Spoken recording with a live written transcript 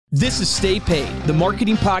This is Stay Paid, the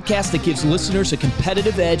marketing podcast that gives listeners a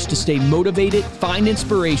competitive edge to stay motivated, find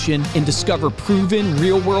inspiration, and discover proven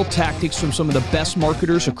real-world tactics from some of the best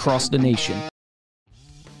marketers across the nation.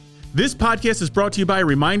 This podcast is brought to you by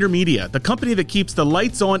Reminder Media, the company that keeps the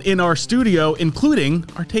lights on in our studio, including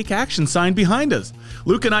our Take Action sign behind us.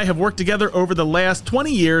 Luke and I have worked together over the last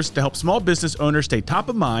 20 years to help small business owners stay top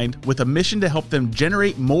of mind with a mission to help them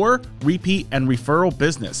generate more repeat and referral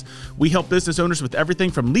business. We help business owners with everything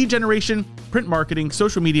from lead generation, print marketing,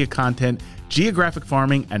 social media content, geographic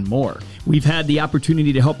farming, and more. We've had the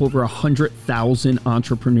opportunity to help over 100,000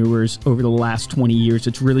 entrepreneurs over the last 20 years.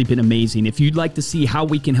 It's really been amazing. If you'd like to see how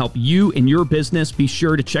we can help you and your business, be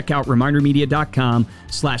sure to check out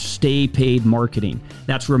remindermedia.com/staypaidmarketing.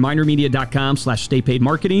 That's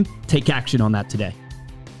remindermedia.com/staypaidmarketing. Take action on that today.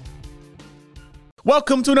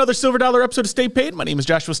 Welcome to another Silver Dollar episode of Stay Paid. My name is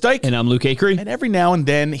Joshua Stike. And I'm Luke Acree. And every now and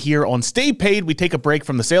then here on Stay Paid, we take a break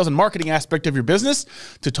from the sales and marketing aspect of your business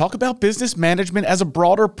to talk about business management as a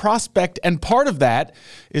broader prospect. And part of that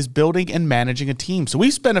is building and managing a team. So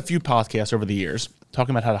we've spent a few podcasts over the years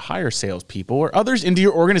talking about how to hire salespeople or others into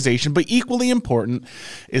your organization, but equally important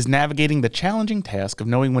is navigating the challenging task of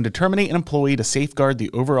knowing when to terminate an employee to safeguard the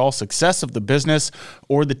overall success of the business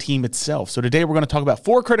or the team itself. So today we're going to talk about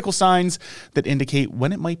 4 critical signs that indicate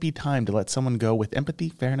when it might be time to let someone go with empathy,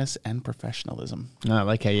 fairness, and professionalism. Oh, I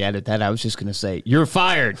like how you added that. I was just going to say, you're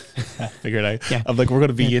fired. I figured I'm like, we're going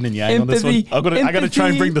to be yin and yang empathy, on this one. I got to try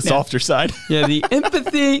and bring the softer side. Yeah, the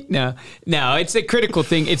empathy. No, it's a critical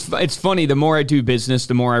thing. It's funny. The more I do business,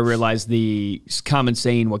 the more I realize the common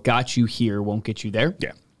saying, what got you here won't get you there.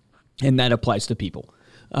 Yeah. And that applies to people.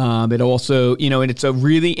 It also, and it's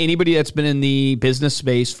anybody that's been in the business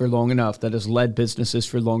space for long enough, that has led businesses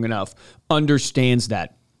for long enough, understands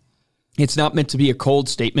that. It's not meant to be a cold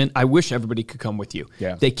statement. I wish everybody could come with you.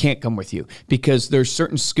 Yeah. They can't come with you because there's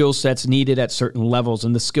certain skill sets needed at certain levels,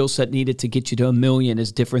 and the skill set needed to get you to $1 million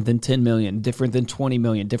is different than 10 million, different than 20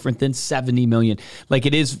 million, different than 70 million. Like,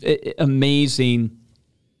 it is amazing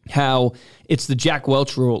how it's the Jack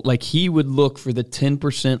Welch rule. Like, he would look for the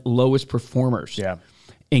 10% lowest performers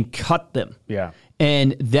and cut them. Yeah.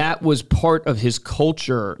 And that was part of his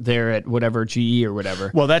culture there at whatever GE or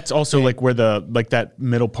whatever. Well, that's also like where that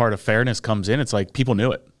middle part of fairness comes in. It's like people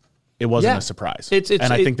knew it. It wasn't a surprise. I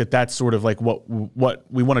think that's sort of like what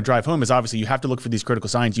we want to drive home is obviously you have to look for these critical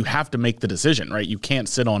signs. You have to make the decision, right? You can't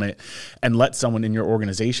sit on it and let someone in your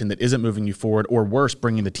organization that isn't moving you forward, or worse,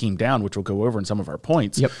 bringing the team down, which we'll go over in some of our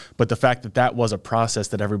points. Yep. But the fact that was a process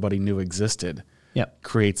that everybody knew existed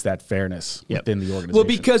creates that fairness within the organization. Well,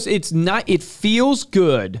 because it feels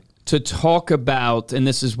good to talk about, and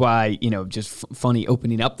this is why, just funny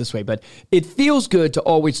opening up this way, but it feels good to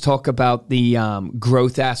always talk about the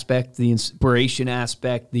growth aspect, the inspiration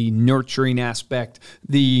aspect, the nurturing aspect,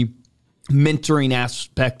 the mentoring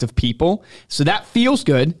aspect of people. So that feels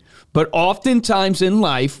good. But oftentimes in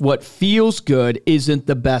life, what feels good isn't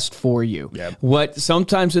the best for you. Yep.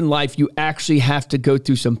 Sometimes in life, you actually have to go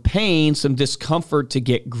through some pain, some discomfort to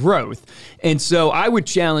get growth. And so I would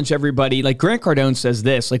challenge everybody, like Grant Cardone says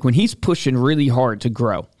this, like when he's pushing really hard to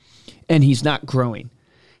grow and he's not growing,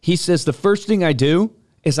 he says, the first thing I do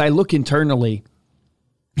is I look internally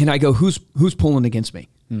and I go, who's pulling against me?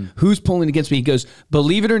 Who's pulling against me? He goes,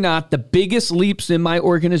 believe it or not, the biggest leaps in my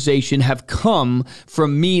organization have come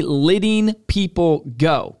from me letting people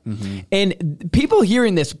go. Mm-hmm. And people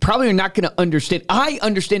hearing this probably are not going to understand. I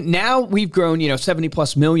understand. Now we've grown, 70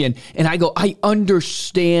 plus million. And I go, I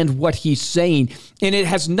understand what he's saying. And it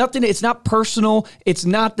has nothing, it's not personal. It's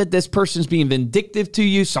not that this person's being vindictive to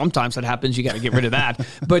you. Sometimes that happens. You got to get rid of that.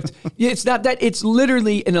 But it's not that. It's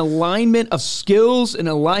literally an alignment of skills, an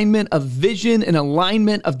alignment of vision, an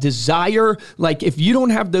alignment of desire. Like, if you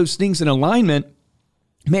don't have those things in alignment,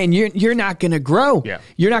 man, you're not going to grow. Yeah.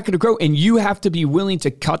 You're not going to grow. And you have to be willing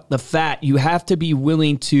to cut the fat. You have to be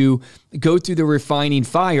willing to go through the refining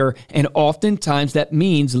fire. And oftentimes that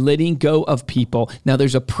means letting go of people. Now,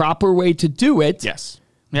 there's a proper way to do it. Yes.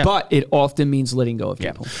 Yeah. But it often means letting go of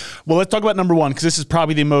people. Well, let's talk about number one, because this is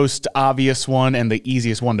probably the most obvious one and the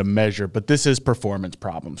easiest one to measure, but this is performance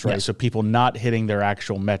problems, right? Yes. So people not hitting their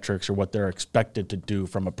actual metrics or what they're expected to do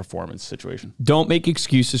from a performance situation. Don't make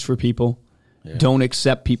excuses for people. Yeah. Don't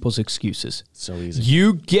accept people's excuses. So easy.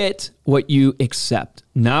 You get what you accept,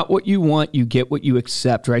 not what you want. You get what you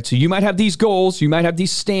accept, right? So you might have these goals, you might have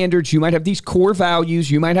these standards, you might have these core values,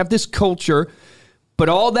 you might have this culture, but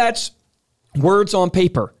all that's words on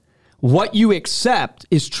paper. What you accept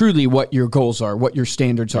is truly what your goals are, what your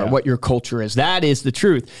standards are, what your culture is. That is the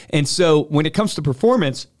truth. And so when it comes to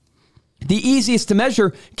performance, the easiest to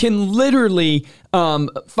measure can literally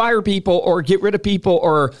fire people or get rid of people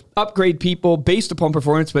or upgrade people based upon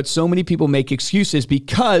performance, but so many people make excuses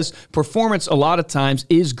because performance a lot of times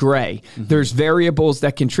is gray. There's variables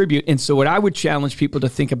that contribute. And so what I would challenge people to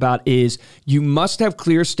think about is you must have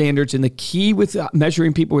clear standards, and the key with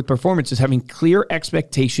measuring people with performance is having clear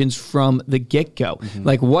expectations from the get-go.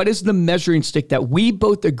 Like, what is the measuring stick that we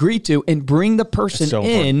both agree to, and bring the person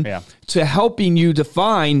in to helping you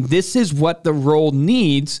define this is what the role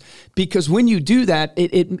needs, because when you do that,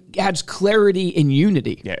 it adds clarity and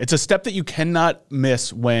unity. Yeah, it's a step that you cannot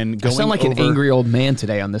miss when going. I sound like an angry old man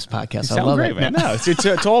today on this podcast. I love great, it, man. No,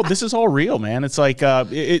 it's all. This is all real, man. It's like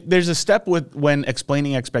there's a step when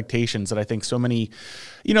explaining expectations that I think so many,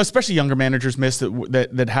 especially younger managers miss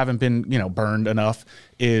that haven't been burned enough,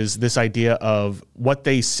 is this idea of what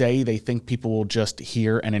they say they think people will just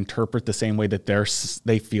hear and interpret the same way that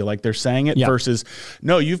they feel like they're saying it, versus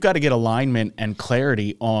no, you've got to get alignment and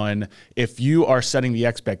clarity on if you are setting the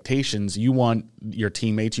expectations, you want your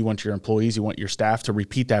teammates, you want your employees, you want your staff to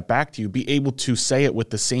repeat that back to you, be able to say it with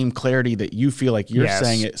the same clarity that you feel like you're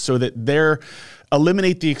saying it, so that they're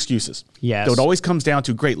eliminate the excuses. Yes. So it always comes down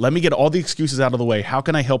to, great, let me get all the excuses out of the way. How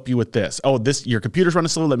can I help you with this? Oh, your computer's running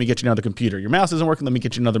slow. Let me get you another computer. Your mouse isn't working. Let me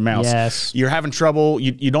get you another mouse. Yes. You're having trouble.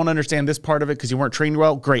 You don't understand this part of it because you weren't trained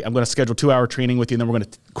well. Great. I'm going to schedule 2-hour training with you, and then we're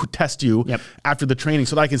going to test you after the training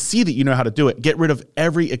so that I can see that you know how to do it. Get rid of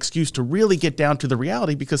every excuse to really get down to the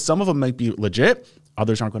reality, because some of them might be legit.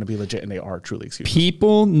 Others aren't going to be legit, and they are truly excuses.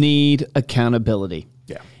 People need accountability.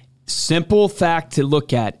 Yeah. Simple fact to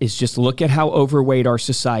look at is just look at how overweight our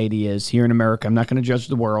society is here in America. I'm not going to judge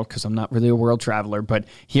the world because I'm not really a world traveler, but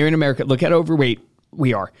here in America, look at overweight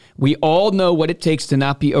we are. We all know what it takes to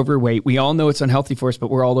not be overweight. We all know it's unhealthy for us, but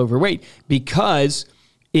we're all overweight because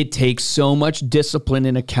it takes so much discipline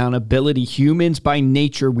and accountability. Humans by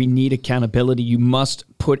nature, we need accountability. You must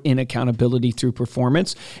put in accountability through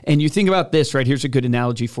performance. And you think about this, right? Here's a good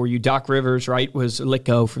analogy for you. Doc Rivers, right, was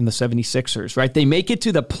Licko from the 76ers, right? They make it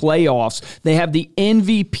to the playoffs. They have the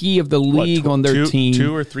MVP of the league on their team.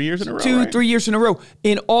 2 or 3 years in a row, 3 years in a row.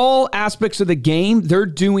 In all aspects of the game, they're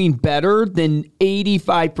doing better than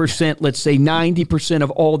 85%, let's say 90%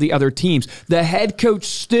 of all the other teams. The head coach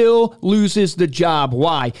still loses the job.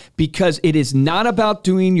 Why? Because it is not about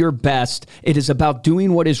doing your best. It is about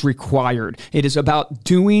doing what is required. It is about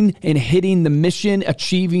doing and hitting the mission,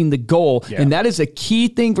 achieving the goal. Yeah. And that is a key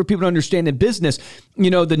thing for people to understand in business. The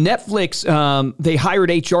Netflix, they hired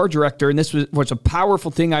HR director, and this was a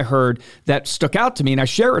powerful thing I heard that stuck out to me, and I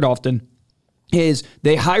share it often. Is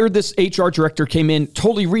they hired this HR director, came in,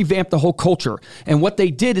 totally revamped the whole culture. And what they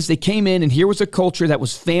did is they came in, and here was a culture that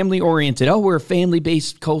was family-oriented. Oh, we're a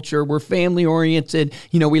family-based culture. We're family-oriented.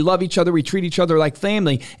 We love each other. We treat each other like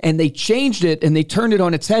family. And they changed it, and they turned it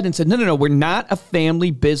on its head and said, no, we're not a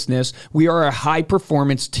family business. We are a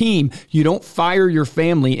high-performance team. You don't fire your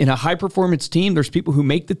family. In a high-performance team, there's people who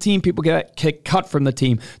make the team. People get cut from the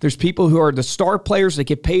team. There's people who are the star players that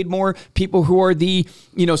get paid more. People who are the,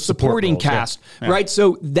 supporting cast. Yeah. Right?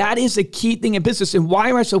 So that is a key thing in business. And why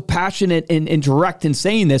am I so passionate and direct in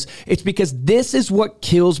saying this? It's because this is what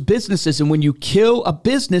kills businesses. And when you kill a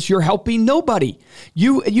business, you're helping nobody.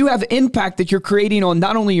 You have impact that you're creating on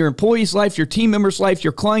not only your employee's life, your team member's life,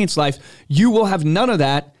 your client's life. You will have none of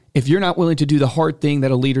that if you're not willing to do the hard thing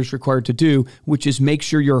that a leader's required to do, which is make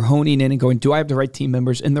sure you're honing in and going, do I have the right team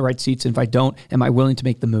members in the right seats? And if I don't, am I willing to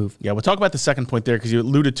make the move? Yeah, we'll talk about the second point there because you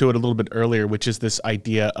alluded to it a little bit earlier, which is this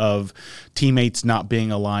idea of teammates not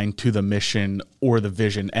being aligned to the mission or the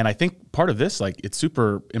vision. And I think part of this, it's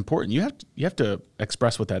super important. You have to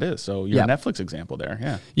express what that is. So your Netflix example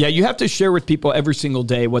there, Yeah, you have to share with people every single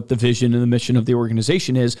day what the vision and the mission of the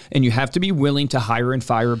organization is, and you have to be willing to hire and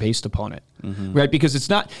fire based upon it, right? Because it's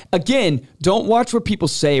not, again, don't watch what people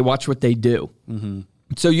say, watch what they do.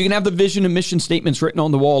 So you can have the vision and mission statements written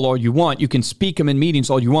on the wall all you want. You can speak them in meetings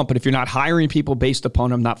all you want. But if you're not hiring people based upon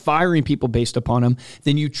them, not firing people based upon them,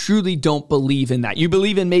 then you truly don't believe in that. You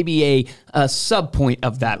believe in maybe a sub point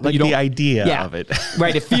of that. Like the idea of it.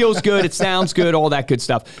 Right. It feels good. It sounds good. All that good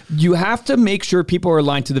stuff. You have to make sure people are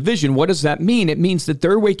aligned to the vision. What does that mean? It means that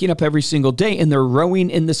they're waking up every single day and they're rowing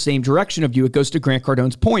in the same direction of you. It goes to Grant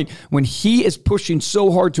Cardone's point. When he is pushing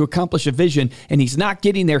so hard to accomplish a vision and he's not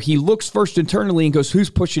getting there, he looks first internally and goes, who's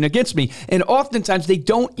pushing against me? And oftentimes they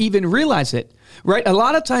don't even realize it, right? A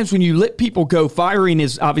lot of times when you let people go, firing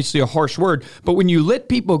is obviously a harsh word, but when you let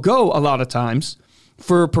people go a lot of times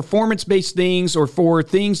for performance-based things or for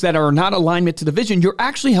things that are not alignment to the vision, you're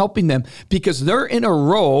actually helping them because they're in a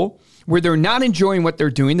role where they're not enjoying what they're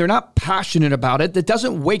doing, they're not passionate about it, that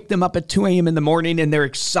doesn't wake them up at 2 a.m. in the morning and they're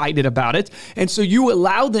excited about it. And so you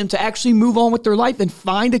allow them to actually move on with their life and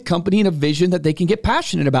find a company and a vision that they can get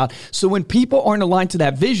passionate about. So when people aren't aligned to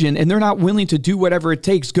that vision and they're not willing to do whatever it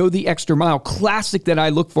takes, go the extra mile, classic that I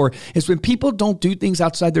look for is when people don't do things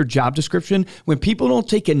outside their job description, when people don't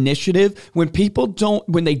take initiative, when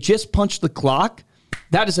they just punch the clock.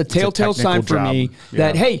 That is a telltale sign for me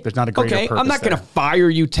that, hey, there's not a greater okay, I'm not going to there. fire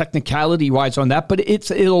you technicality-wise on that, but it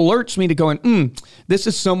alerts me to going, this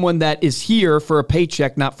is someone that is here for a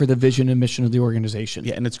paycheck, not for the vision and mission of the organization.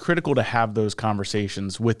 Yeah, and it's critical to have those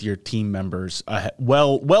conversations with your team members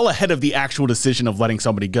well ahead of the actual decision of letting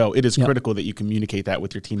somebody go. It is critical that you communicate that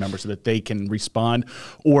with your team members so that they can respond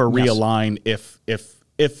or realign if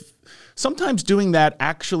sometimes doing that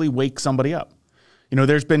actually wakes somebody up. You know,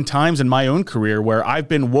 there's been times in my own career where I've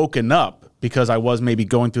been woken up because I was maybe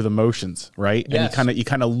going through the motions, right? Yes. And you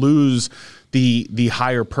kind of lose the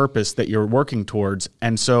higher purpose that you're working towards.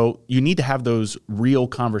 And so you need to have those real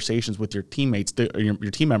conversations with your teammates,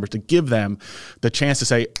 your team members, to give them the chance to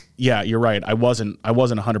say, yeah, you're right. I wasn't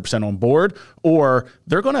 100% on board, or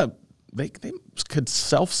they could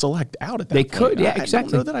self-select out at that They point. could, yeah,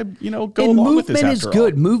 exactly. I don't know that I go along with this after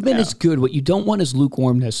all. Movement is good. What you don't want is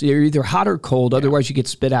lukewarmness. You're either hot or cold, otherwise you get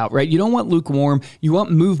spit out, right? You don't want lukewarm. You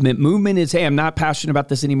want movement. Movement is, hey, I'm not passionate about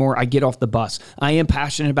this anymore. I get off the bus. I am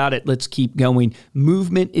passionate about it. Let's keep going.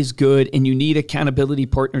 Movement is good, and you need accountability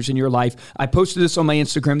partners in your life. I posted this on my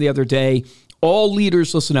Instagram the other day. All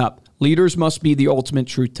leaders, listen up. Leaders must be the ultimate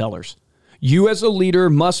truth tellers. You as a leader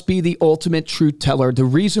must be the ultimate truth teller. The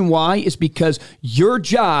reason why is because your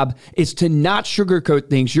job is to not sugarcoat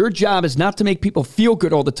things. Your job is not to make people feel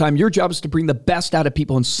good all the time. Your job is to bring the best out of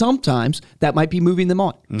people. And sometimes that might be moving them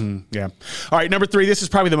on. Yeah. All right. Number 3, this is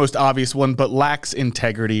probably the most obvious one, but lacks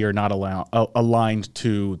integrity or not aligned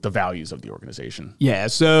to the values of the organization. Yeah.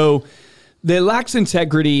 So the lacks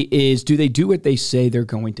integrity is, do they do what they say they're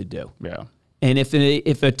going to do? Yeah. And if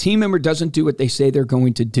a team member doesn't do what they say they're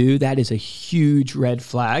going to do, that is a huge red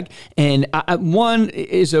flag. And one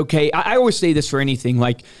is okay. I always say this for anything,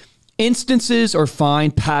 like instances are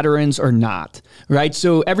fine, patterns are not, right?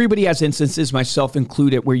 So everybody has instances, myself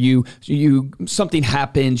included, where you something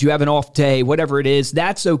happens, you have an off day, whatever it is,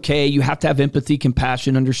 that's okay. You have to have empathy,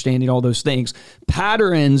 compassion, understanding, all those things.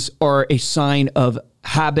 Patterns are a sign of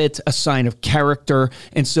habit, a sign of character.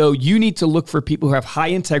 And so you need to look for people who have high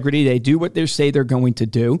integrity. They do what they say they're going to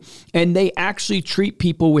do, and they actually treat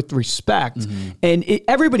people with respect. Mm-hmm. And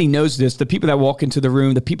everybody knows this, the people that walk into the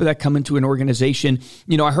room, the people that come into an organization.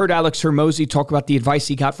 You know, I heard Alex Hermosi talk about the advice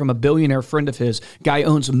he got from a billionaire friend of his. Guy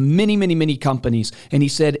owns many, many, many companies. And he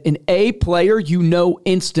said, an A player, you know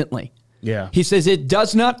instantly. Yeah. He says it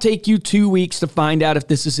does not take you 2 weeks to find out if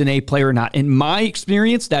this is an A player or not. In my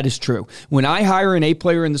experience, that is true. When I hire an A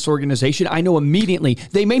player in this organization, I know immediately.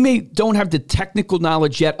 They may don't have the technical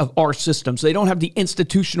knowledge yet of our systems. They don't have the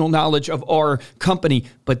institutional knowledge of our company,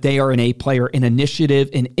 but they are an A player in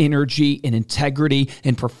initiative, in energy, in integrity,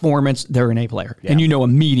 in performance. They're an A player. Yeah. And you know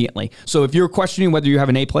immediately. So if you're questioning whether you have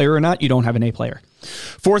an A player or not, you don't have an A player.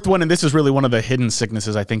 4th one, and this is really one of the hidden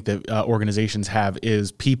sicknesses I think that organizations have,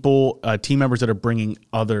 is people, team members that are bringing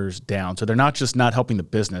others down. So they're not just not helping the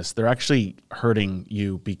business; they're actually hurting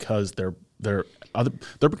you because they're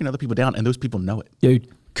bringing other people down, and those people know it. Dude,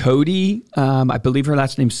 Cody, I believe her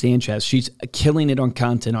last name's Sanchez. She's killing it on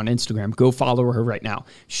content on Instagram. Go follow her right now.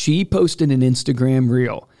 She posted an Instagram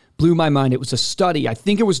reel. Blew my mind. It was a study. I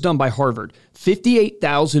think it was done by Harvard.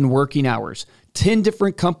 58,000 working hours. 10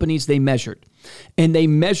 different companies they measured. And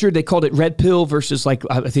they called it red pill versus I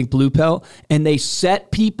think blue pill. And they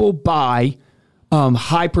set people by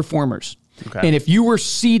high performers. Okay. And if you were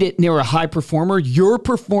seated near a high performer, your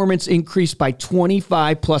performance increased by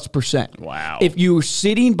 25+%. Wow. If you were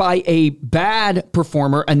sitting by a bad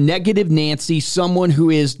performer, a negative Nancy, someone who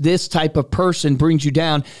is this type of person brings you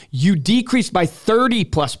down, you decrease by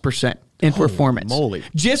 30+% in performance. Moly.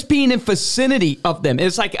 Just being in vicinity of them.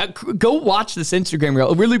 It's like, go watch this Instagram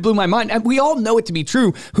reel. It really blew my mind. And we all know it to be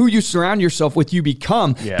true. Who you surround yourself with, you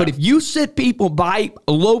become. Yeah. But if you sit people by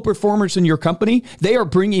low performers in your company, they are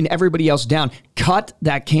bringing everybody else down. Cut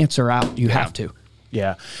that cancer out. You have to.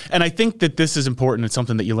 Yeah. And I think that this is important. It's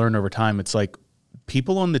something that you learn over time. It's like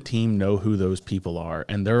people on the team know who those people are.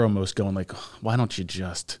 And they're almost going like, why don't you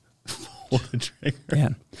just... Yeah.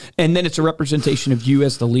 And then it's a representation of you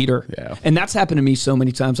as the leader. Yeah. And that's happened to me so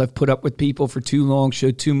many times. I've put up with people for too long,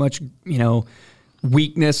 showed too much,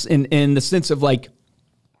 weakness in the sense of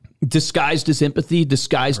disguised as empathy,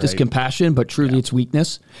 disguised as compassion, but truly it's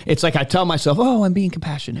weakness. It's like I tell myself, oh, I'm being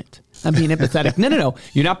compassionate. I'm being empathetic. No.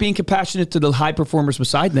 You're not being compassionate to the high performers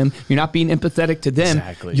beside them. You're not being empathetic to them.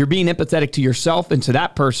 Exactly. You're being empathetic to yourself and to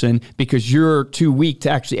that person because you're too weak to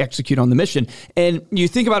actually execute on the mission. And you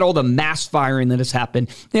think about all the mass firing that has happened.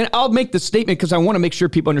 And I'll make the statement because I want to make sure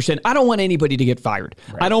people understand. I don't want anybody to get fired.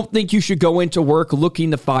 Right. I don't think you should go into work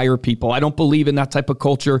looking to fire people. I don't believe in that type of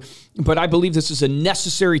culture. But I believe this is a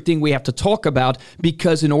necessary thing we have to talk about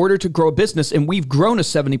because in order to grow a business, and we've grown a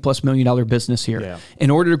 $70+ million business here. Yeah. In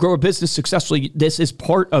order to grow a business successfully, this is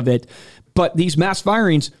part of it. But these mass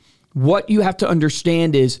firings, what you have to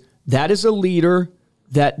understand is that is a leader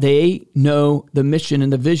that they know the mission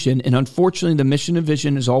and the vision. And unfortunately, the mission and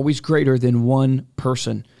vision is always greater than one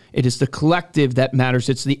person. It is the collective that matters.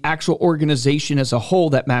 It's the actual organization as a whole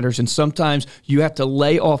that matters. And sometimes you have to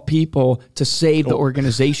lay off people to save the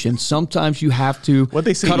organization. Sometimes you have to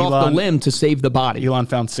cut off the limb to save the body. Elon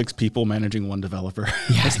found 6 people managing 1 developer.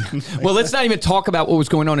 Yes. Well, let's not even talk about what was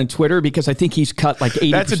going on in Twitter because I think he's cut like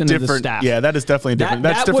 80% of the staff. Yeah, that is definitely different.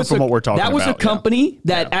 That's different from what we're talking about. That was a company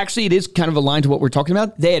that actually it is kind of aligned to what we're talking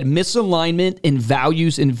about. They had misalignment in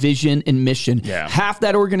values and vision and mission. Yeah. Half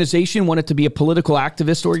that organization wanted to be a political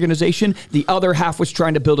activist organization. The other half was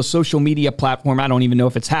trying to build a social media platform. I don't even know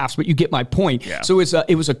if it's halves, but you get my point. Yeah. So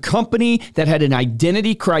it was a company that had an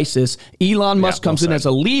identity crisis. Elon Musk comes in as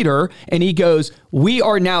a leader, and he goes, we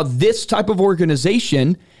are now this type of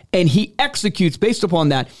organization, and he executes based upon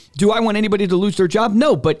that. Do I want anybody to lose their job?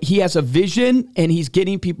 No, but he has a vision, and he's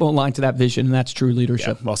getting people in line to that vision, and that's true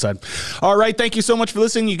leadership. Yeah, well said. All right, thank you so much for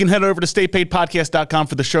listening. You can head over to staypaidpodcast.com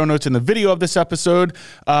for the show notes and the video of this episode.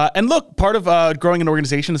 And look, part of growing an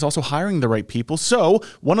organization is also hiring the right people. So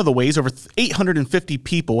one of the ways, over 850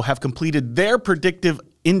 people have completed their predictive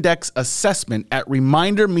index assessment at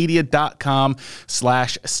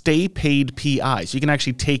remindermedia.com/staypaidpi. So you can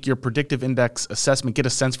actually take your predictive index assessment, get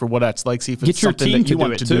a sense for what that's like, see if it's something that you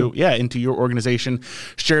want to do into your organization.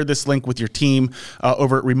 Share this link with your team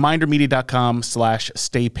over at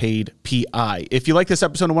remindermedia.com/staypaidpi. If you like this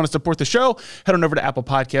episode and want to support the show, head on over to Apple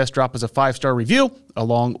Podcasts, drop us a 5-star review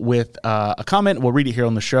along with a comment. We'll read it here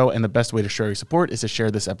on the show. And the best way to show your support is to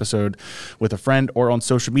share this episode with a friend or on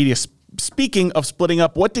social media. Speaking of splitting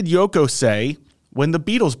up, what did Yoko say when the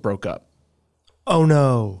Beatles broke up? Oh,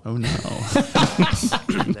 no. Oh, no.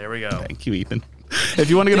 There we go. Thank you, Ethan. If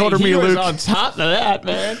you want to get hold of me, Luke, on top of that,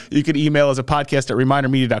 man. You can email us at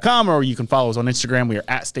podcast@remindermedia.com, or you can follow us on Instagram. We are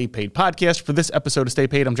at Stay Paid Podcast. For this episode of Stay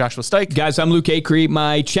Paid, I'm Joshua Stike. Guys, I'm Luke Acree.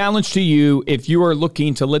 My challenge to you, if you are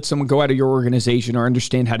looking to let someone go out of your organization or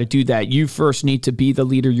understand how to do that, you first need to be the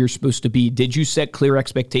leader you're supposed to be. Did you set clear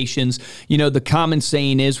expectations? You know, the common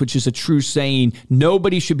saying is, which is a true saying,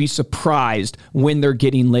 nobody should be surprised when they're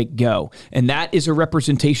getting let go. And that is a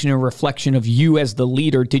representation and reflection of you as the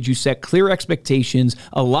leader. Did you set clear expectations?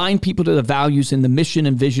 Align people to the values and the mission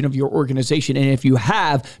and vision of your organization. And if you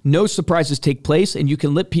have, no surprises take place, and you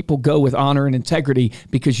can let people go with honor and integrity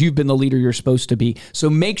because you've been the leader you're supposed to be. So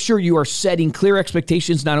make sure you are setting clear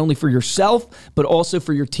expectations, not only for yourself, but also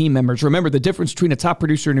for your team members. Remember, the difference between a top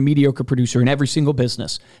producer and a mediocre producer in every single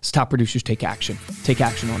business is top producers take action. Take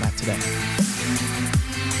action on that today.